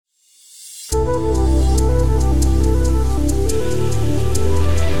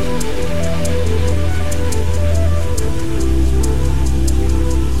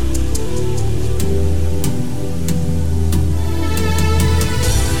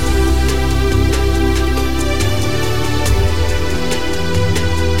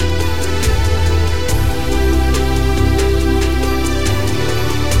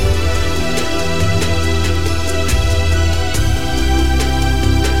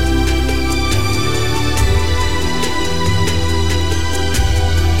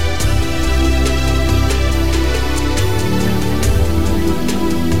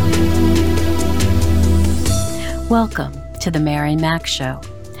Welcome to the Mary Mac Show,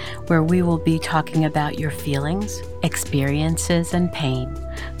 where we will be talking about your feelings, experiences, and pain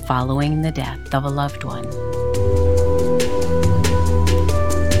following the death of a loved one.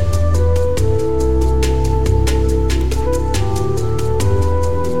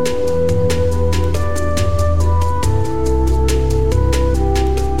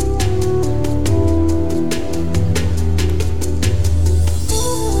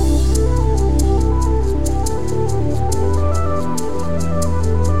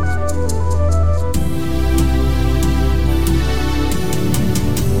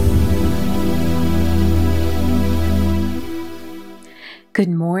 Good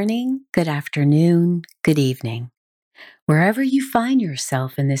morning, good afternoon, good evening. Wherever you find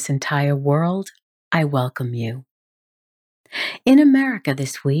yourself in this entire world, I welcome you. In America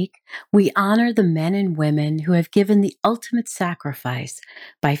this week, we honor the men and women who have given the ultimate sacrifice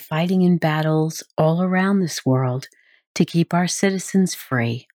by fighting in battles all around this world to keep our citizens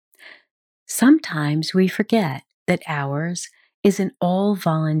free. Sometimes we forget that ours is an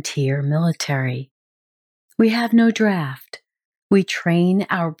all-volunteer military. We have no draft. We train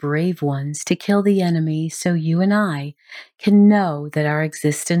our brave ones to kill the enemy so you and I can know that our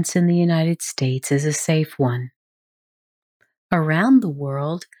existence in the United States is a safe one. Around the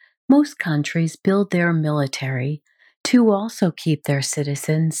world, most countries build their military to also keep their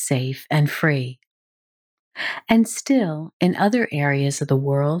citizens safe and free. And still, in other areas of the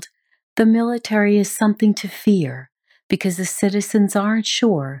world, the military is something to fear because the citizens aren't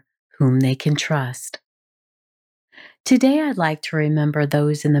sure whom they can trust. Today, I'd like to remember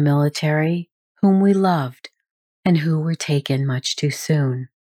those in the military whom we loved and who were taken much too soon.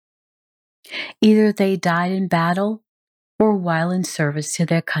 Either they died in battle or while in service to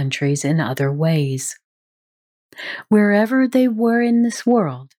their countries in other ways. Wherever they were in this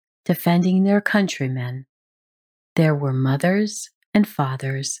world, defending their countrymen, there were mothers and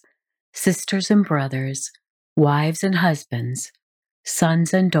fathers, sisters and brothers, wives and husbands,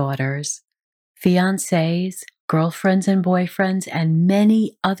 sons and daughters, fiancés, girlfriends and boyfriends, and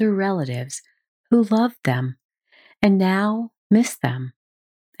many other relatives who loved them and now miss them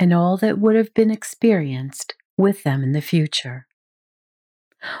and all that would have been experienced with them in the future.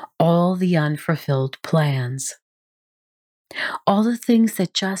 All the unfulfilled plans. All the things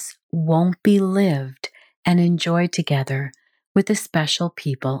that just won't be lived and enjoyed together with the special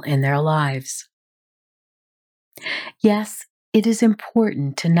people in their lives. Yes, it is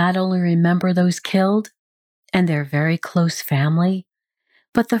important to not only remember those killed and their very close family,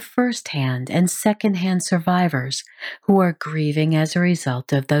 but the first-hand and second-hand survivors who are grieving as a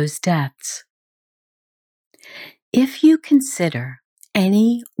result of those deaths. If you consider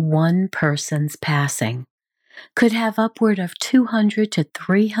any one person's passing could have upward of 200 to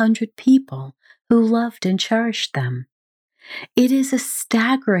 300 people who loved and cherished them, it is a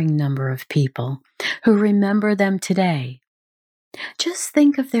staggering number of people who remember them today. Just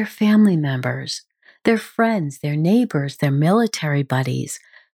think of their family members, their friends, their neighbors, their military buddies,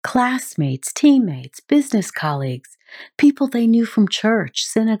 classmates, teammates, business colleagues, people they knew from church,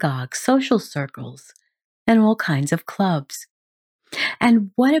 synagogue, social circles, and all kinds of clubs.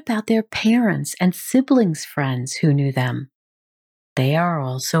 And what about their parents and siblings' friends who knew them? They are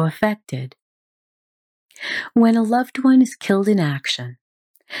also affected. When a loved one is killed in action,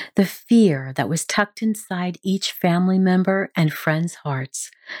 the fear that was tucked inside each family member and friend's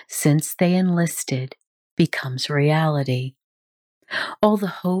hearts since they enlisted becomes reality. All the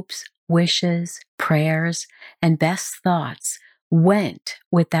hopes, wishes, prayers, and best thoughts went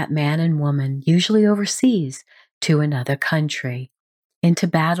with that man and woman, usually overseas, to another country, into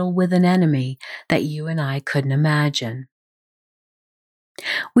battle with an enemy that you and I couldn't imagine.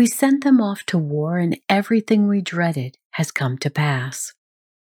 We sent them off to war, and everything we dreaded has come to pass.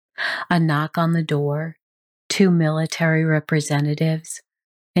 A knock on the door, 2 military representatives,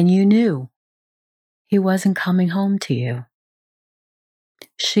 and you knew he wasn't coming home to you.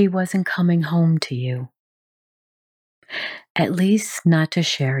 She wasn't coming home to you. at least not to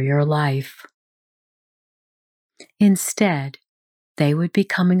share your life. Instead, they would be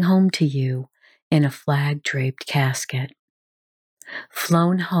coming home to you in a flag-draped casket,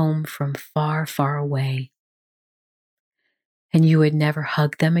 flown home from far, far away, and you would never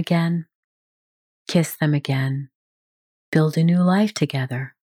hug them again, kiss them again, build a new life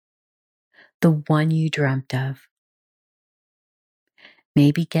together, the one you dreamt of.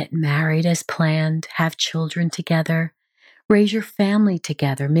 Maybe get married as planned, have children together, raise your family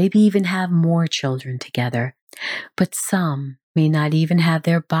together, maybe even have more children together. But some may not even have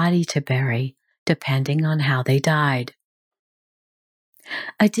their body to bury, depending on how they died.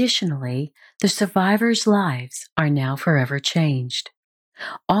 Additionally, the survivors' lives are now forever changed.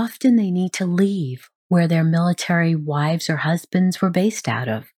 Often they need to leave where their military wives or husbands were based out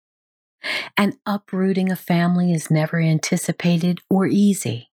of. And uprooting a family is never anticipated or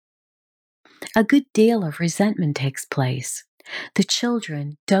easy. A good deal of resentment takes place. The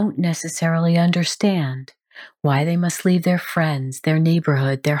children don't necessarily understand why they must leave their friends, their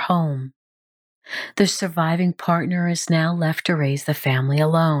neighborhood, their home. The surviving partner is now left to raise the family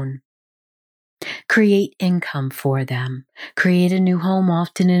alone. Create income for them, create a new home,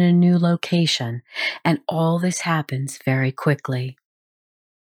 often in a new location, and all this happens very quickly.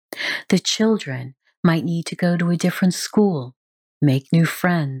 The children might need to go to a different school, make new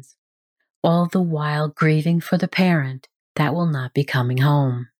friends, all the while grieving for the parent that will not be coming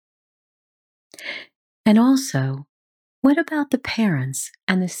home. And also, what about the parents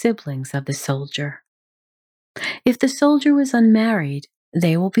and the siblings of the soldier? If the soldier was unmarried,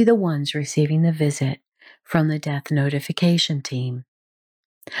 they will be the ones receiving the visit from the death notification team.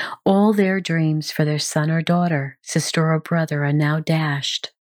 All their dreams for their son or daughter, sister or brother are now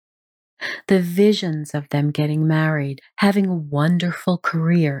dashed. The visions of them getting married, having a wonderful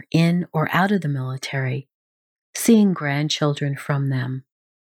career in or out of the military, seeing grandchildren from them,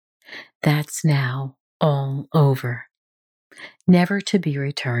 that's now all over, never to be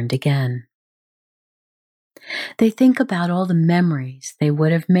returned again. They think about all the memories they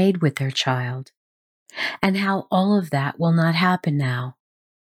would have made with their child, and how all of that will not happen now.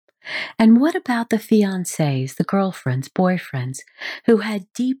 And what about the fiancés, the girlfriends, boyfriends, who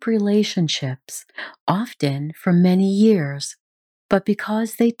had deep relationships, often for many years, but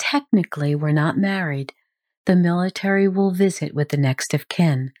because they technically were not married, the military will visit with the next of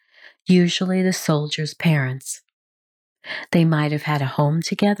kin, usually the soldier's parents. They might have had a home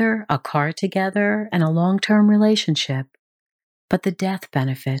together, a car together, and a long-term relationship, but the death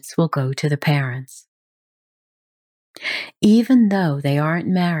benefits will go to the parents. Even though they aren't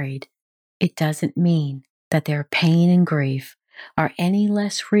married, it doesn't mean that their pain and grief are any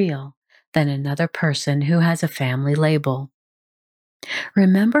less real than another person who has a family label.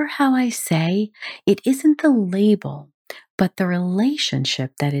 Remember how I say it isn't the label, but the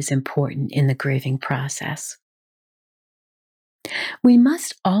relationship that is important in the grieving process. We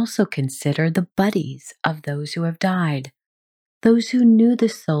must also consider the buddies of those who have died, those who knew the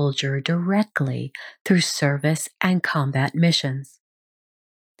soldier directly through service and combat missions.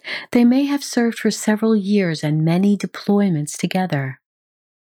 They may have served for several years and many deployments together.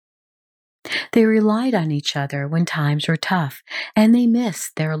 They relied on each other when times were tough, and they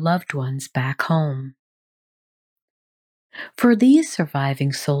missed their loved ones back home. For these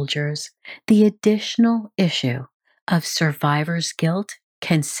surviving soldiers, the additional issue of survivor's guilt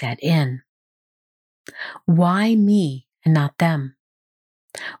can set in. Why me and not them?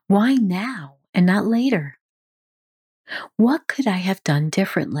 Why now and not later? What could I have done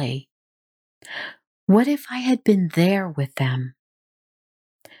differently? What if I had been there with them?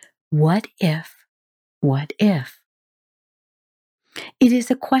 What if? What if? It is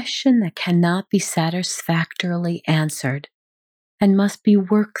a question that cannot be satisfactorily answered and must be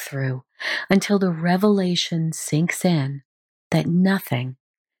worked through until the revelation sinks in that nothing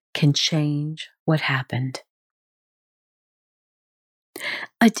can change what happened.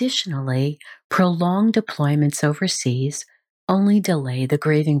 Additionally, prolonged deployments overseas only delay the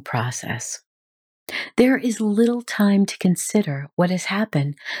grieving process. There is little time to consider what has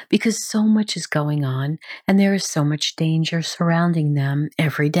happened because so much is going on and there is so much danger surrounding them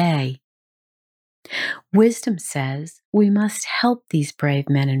every day. Wisdom says we must help these brave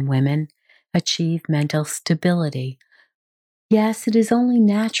men and women achieve mental stability. Yes, it is only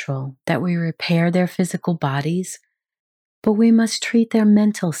natural that we repair their physical bodies, but we must treat their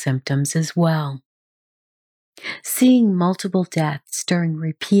mental symptoms as well. Seeing multiple deaths during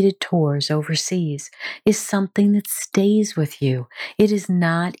repeated tours overseas is something that stays with you. It is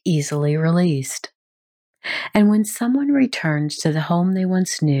not easily released. And when someone returns to the home they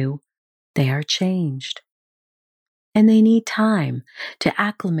once knew, they are changed. and they need time to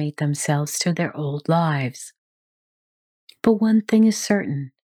acclimate themselves to their old lives. But one thing is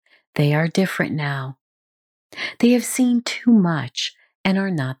certain, they are different now. They have seen too much and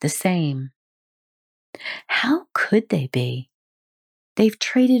are not the same. How could they be? They've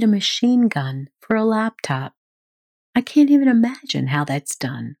traded a machine gun for a laptop. I can't even imagine how that's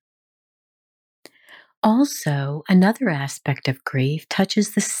done. Also, another aspect of grief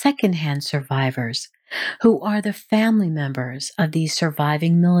touches the secondhand survivors, who are the family members of these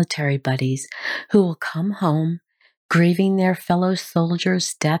surviving military buddies who will come home grieving their fellow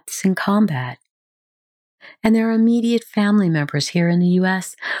soldiers' deaths in combat. And their immediate family members here in the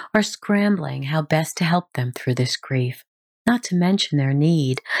U.S. are scrambling how best to help them through this grief, not to mention their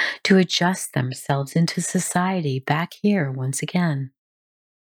need to adjust themselves into society back here once again.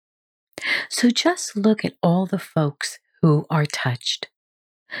 So just look at all the folks who are touched,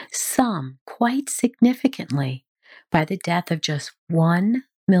 some quite significantly by the death of just one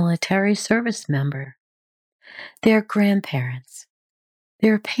military service member. Their grandparents,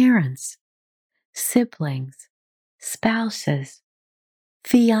 their parents, siblings, spouses,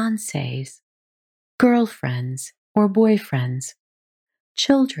 fiancés, girlfriends or boyfriends,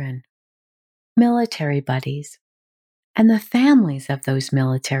 children, military buddies, and the families of those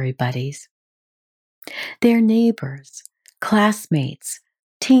military buddies, their neighbors, classmates,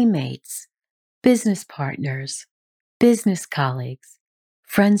 teammates, business partners, business colleagues,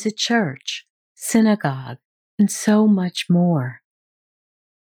 friends at church, synagogue, and so much more.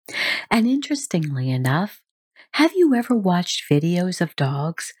 And interestingly enough, have you ever watched videos of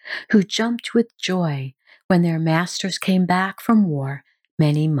dogs who jumped with joy when their masters came back from war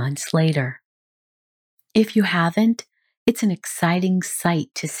many months later? If you haven't, it's an exciting sight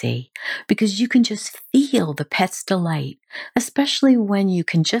to see because you can just feel the pet's delight, especially when you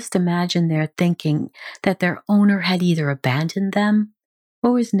can just imagine their thinking that their owner had either abandoned them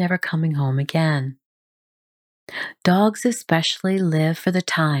or was never coming home again. Dogs especially live for the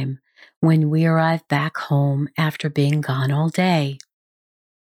time when we arrive back home after being gone all day.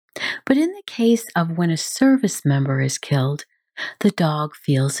 But in the case of when a service member is killed, the dog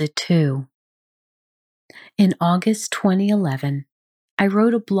feels it too. In August 2011, I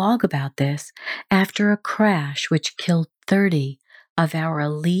wrote a blog about this after a crash which killed 30 of our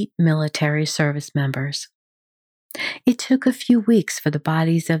elite military service members. It took a few weeks for the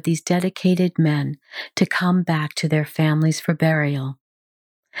bodies of these dedicated men to come back to their families for burial.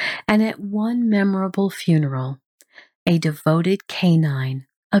 And at one memorable funeral, a devoted canine,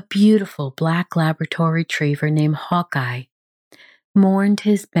 a beautiful black Labrador retriever named Hawkeye, mourned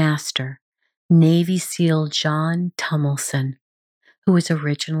his master, Navy SEAL John Tummelson, who was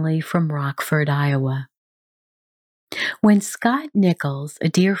originally from Rockford, Iowa. When Scott Nichols, a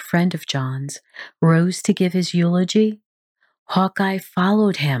dear friend of John's, rose to give his eulogy, Hawkeye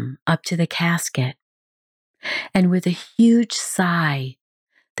followed him up to the casket. And with a huge sigh,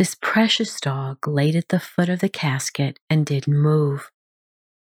 this precious dog laid at the foot of the casket and didn't move.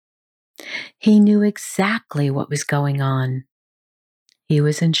 He knew exactly what was going on. He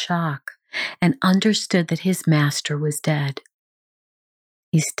was in shock and understood that his master was dead.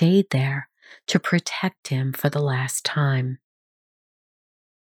 He stayed there to protect him for the last time.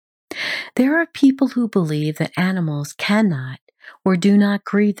 There are people who believe that animals cannot or do not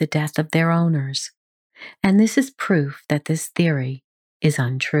grieve the death of their owners, and this is proof that this theory is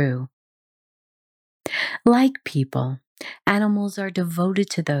untrue. Like people, animals are devoted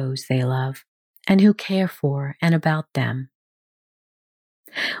to those they love and who care for and about them.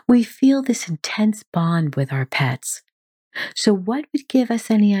 We feel this intense bond with our pets. So what would give us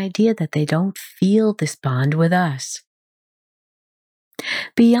any idea that they don't feel this bond with us?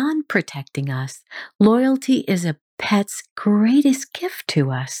 Beyond protecting us, loyalty is a pet's greatest gift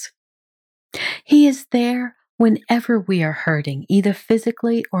to us. He is there whenever we are hurting, either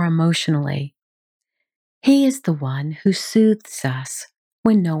physically or emotionally. He is the one who soothes us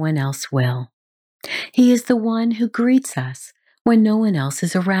when no one else will. He is the one who greets us when no one else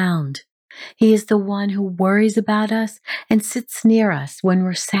is around. He is the one who worries about us and sits near us when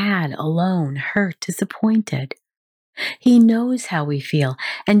we're sad, alone, hurt, disappointed. He knows how we feel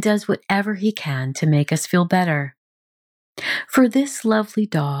and does whatever he can to make us feel better. For this lovely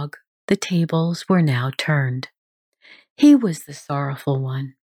dog, the tables were now turned. He was the sorrowful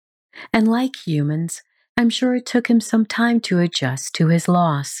one. And like humans, I'm sure it took him some time to adjust to his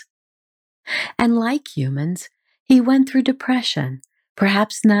loss. And like humans, he went through depression,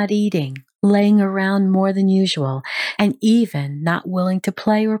 perhaps not eating, laying around more than usual, and even not willing to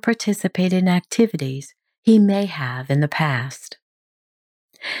play or participate in activities he may have in the past.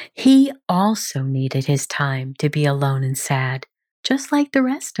 He also needed his time to be alone and sad, just like the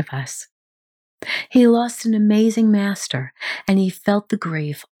rest of us. He lost an amazing master, and he felt the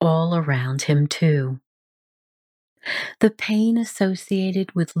grief all around him too. The pain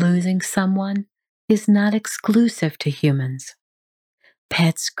associated with losing someone is not exclusive to humans.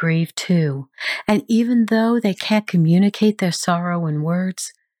 Pets grieve too, and even though they can't communicate their sorrow in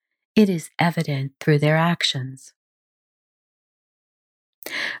words, it is evident through their actions.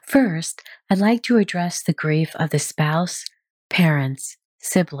 First, I'd like to address the grief of the spouse, parents,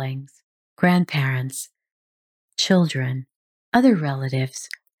 siblings, grandparents, children, other relatives,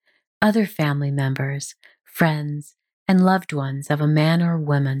 other family members, friends, and loved ones of a man or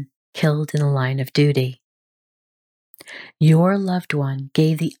woman killed in the line of duty. Your loved one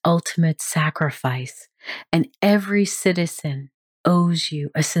gave the ultimate sacrifice, and every citizen owes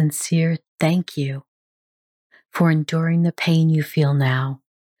you a sincere thank you for enduring the pain you feel now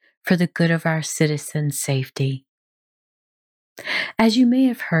for the good of our citizens' safety. As you may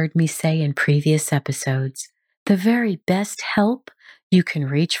have heard me say in previous episodes, the very best help you can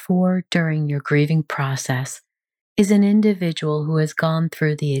reach for during your grieving process is an individual who has gone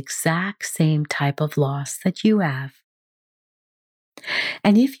through the exact same type of loss that you have.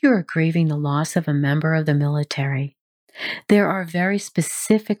 And if you are grieving the loss of a member of the military, there are very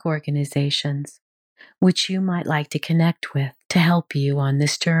specific organizations which you might like to connect with to help you on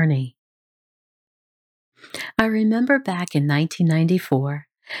this journey. I remember back in 1994,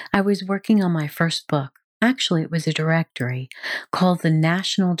 I was working on my first book. Actually, it was a directory called the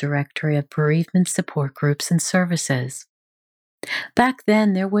National Directory of Bereavement Support Groups and Services. Back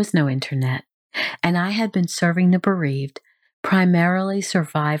then, there was no internet, and I had been serving the bereaved, primarily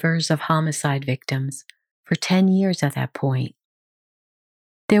survivors of homicide victims, for 10 years at that point.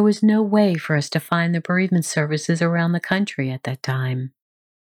 There was no way for us to find the bereavement services around the country at that time.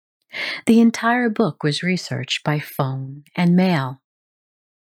 The entire book was researched by phone and mail.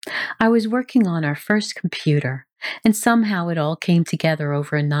 I was working on our first computer, and somehow it all came together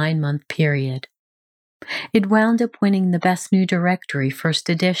over a 9-month period. It wound up winning the Best New Directory First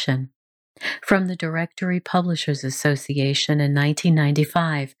Edition from the Directory Publishers Association in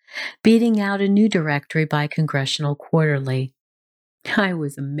 1995, beating out a new directory by Congressional Quarterly. I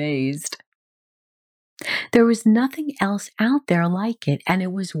was amazed. There was nothing else out there like it, and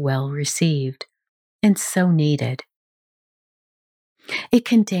it was well received and so needed. It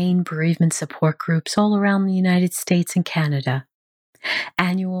contained bereavement support groups all around the United States and Canada,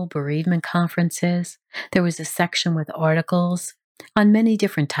 annual bereavement conferences. There was a section with articles on many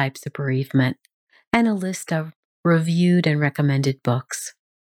different types of bereavement and a list of reviewed and recommended books.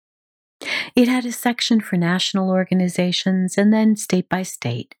 It had a section for national organizations and then state by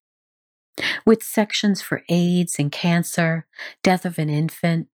state, with sections for AIDS and cancer, death of an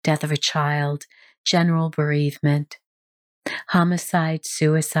infant, death of a child, general bereavement, homicide,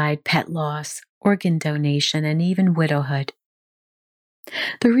 suicide, pet loss, organ donation, and even widowhood.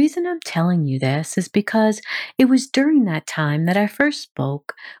 The reason I'm telling you this is because it was during that time that I first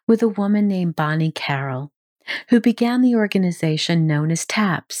spoke with a woman named Bonnie Carroll, who began the organization known as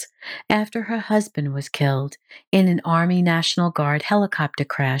TAPS after her husband was killed in an Army National Guard helicopter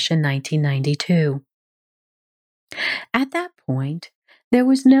crash in 1992. At that point, there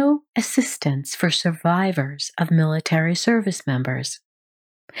was no assistance for survivors of military service members.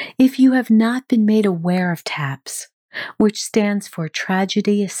 If you have not been made aware of TAPS, which stands for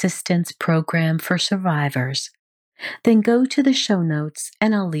Tragedy Assistance Program for Survivors, then go to the show notes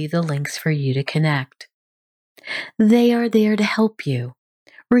and I'll leave the links for you to connect. They are there to help you.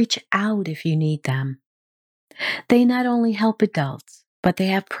 Reach out if you need them. They not only help adults, but they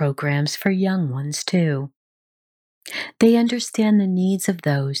have programs for young ones too. They understand the needs of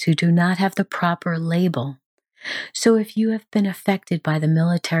those who do not have the proper label. So if you have been affected by the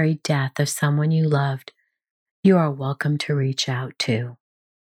military death of someone you loved, you are welcome to reach out too.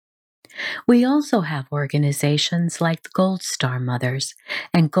 We also have organizations like the Gold Star Mothers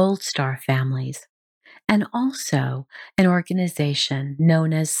and Gold Star Families, and also an organization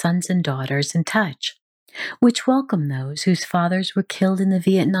known as Sons and Daughters in Touch, which welcome those whose fathers were killed in the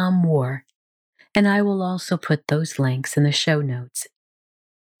Vietnam War, and I will also put those links in the show notes.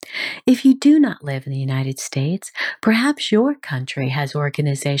 If you do not live in the United States, perhaps your country has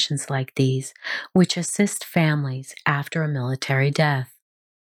organizations like these, which assist families after a military death.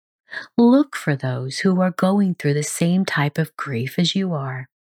 Look for those who are going through the same type of grief as you are.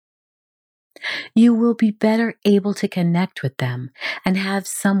 You will be better able to connect with them and have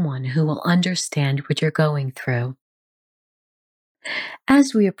someone who will understand what you're going through.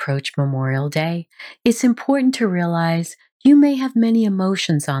 As we approach Memorial Day, it's important to realize You may have many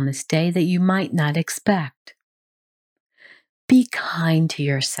emotions on this day that you might not expect. Be kind to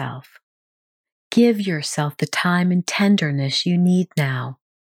yourself. Give yourself the time and tenderness you need now,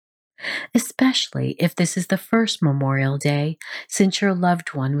 especially if this is the first Memorial Day since your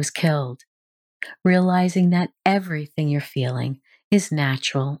loved one was killed, realizing that everything you're feeling is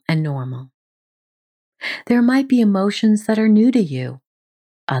natural and normal. There might be emotions that are new to you.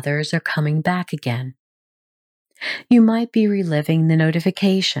 Others are coming back again. You might be reliving the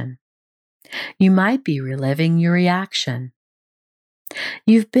notification. You might be reliving your reaction.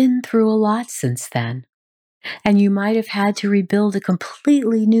 You've been through a lot since then, and you might have had to rebuild a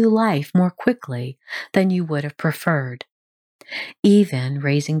completely new life more quickly than you would have preferred, even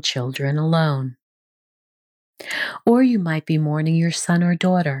raising children alone. Or you might be mourning your son or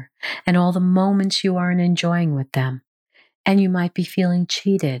daughter and all the moments you aren't enjoying with them, and you might be feeling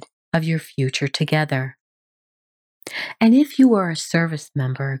cheated of your future together. And if you are a service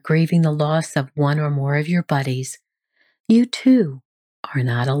member grieving the loss of one or more of your buddies, you too are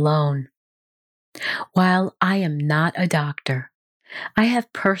not alone. While I am not a doctor, I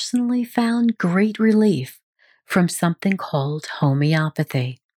have personally found great relief from something called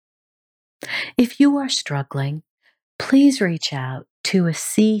homeopathy. If you are struggling, please reach out to a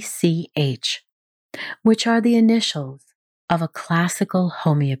CCH, which are the initials of a classical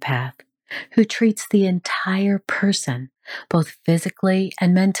homeopath who treats the entire person, both physically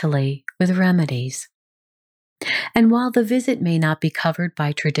and mentally, with remedies. And while the visit may not be covered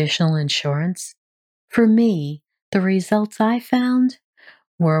by traditional insurance, for me, the results I found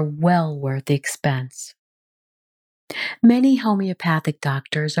were well worth the expense. Many homeopathic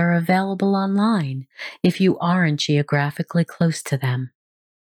doctors are available online if you aren't geographically close to them.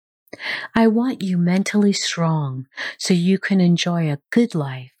 I want you mentally strong so you can enjoy a good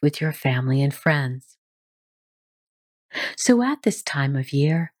life with your family and friends. So at this time of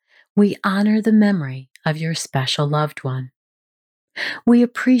year, we honor the memory of your special loved one. We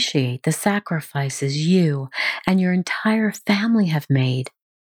appreciate the sacrifices you and your entire family have made,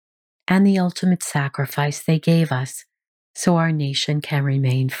 and the ultimate sacrifice they gave us so our nation can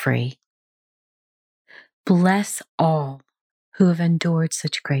remain free. Bless all who have endured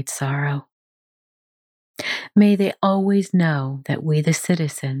such great sorrow. May they always know that we, the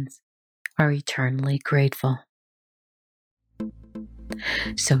citizens, are eternally grateful.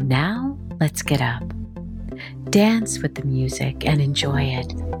 So now, let's get up. Dance with the music and enjoy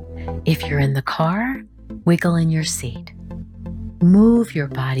it. If you're in the car, wiggle in your seat. Move your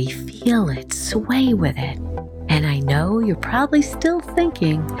body, feel it, sway with it. And I know you're probably still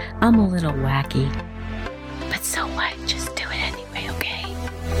thinking I'm a little wacky, but so what? Just do it anyway, okay?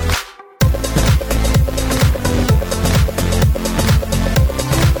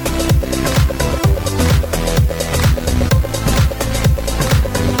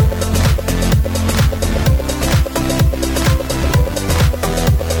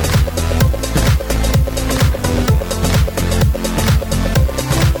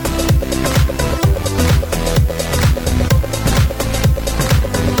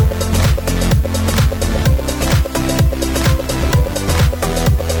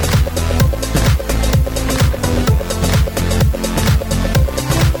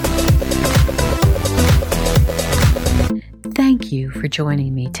 Thank you for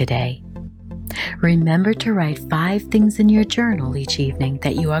joining me today. Remember to write 5 things in your journal each evening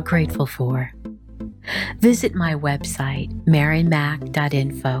that you are grateful for. Visit my website,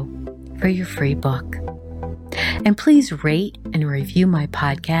 marymac.info, for your free book. And please rate and review my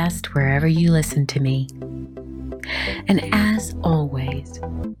podcast wherever you listen to me. And as always,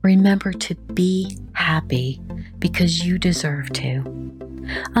 remember to be happy because you deserve to.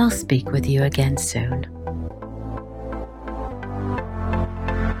 I'll speak with you again soon.